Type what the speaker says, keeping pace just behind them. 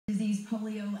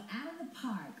polio out of the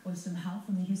park with some help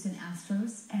from the Houston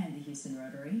Astros and the Houston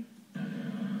Rotary.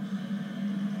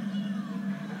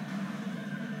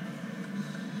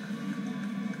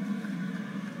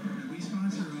 We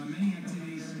sponsor many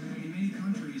activities in many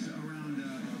countries around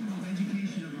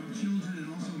education of children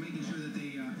and also making sure that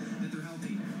they're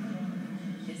healthy.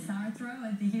 His star throw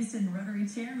at the Houston Rotary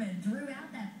chairman drew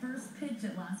out that first pitch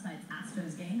at last night's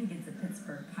Astros game against the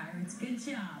Pittsburgh Pirates. Good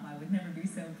job. I would never be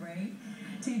so brave.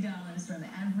 $2 from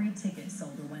every ticket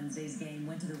sold to Wednesday's game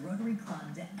went to the Rotary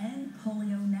Club to End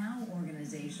Polio Now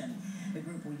organization. The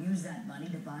group will use that money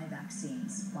to buy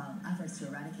vaccines. While efforts to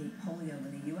eradicate polio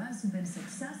in the U.S. have been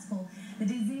successful, the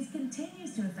disease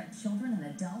continues to affect children and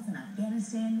adults in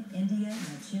Afghanistan, India,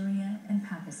 Nigeria, and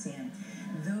Pakistan.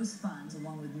 Those funds,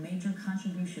 along with major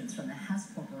contributions from the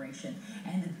Hess Corporation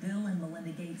and the Bill and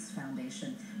Melinda Gates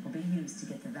Foundation, will be used to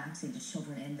get the vaccine to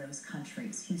children in those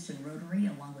countries. Houston Rotary,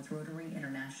 along with Rotary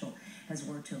International, has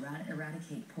worked to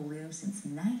eradicate polio since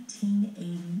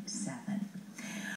 1980.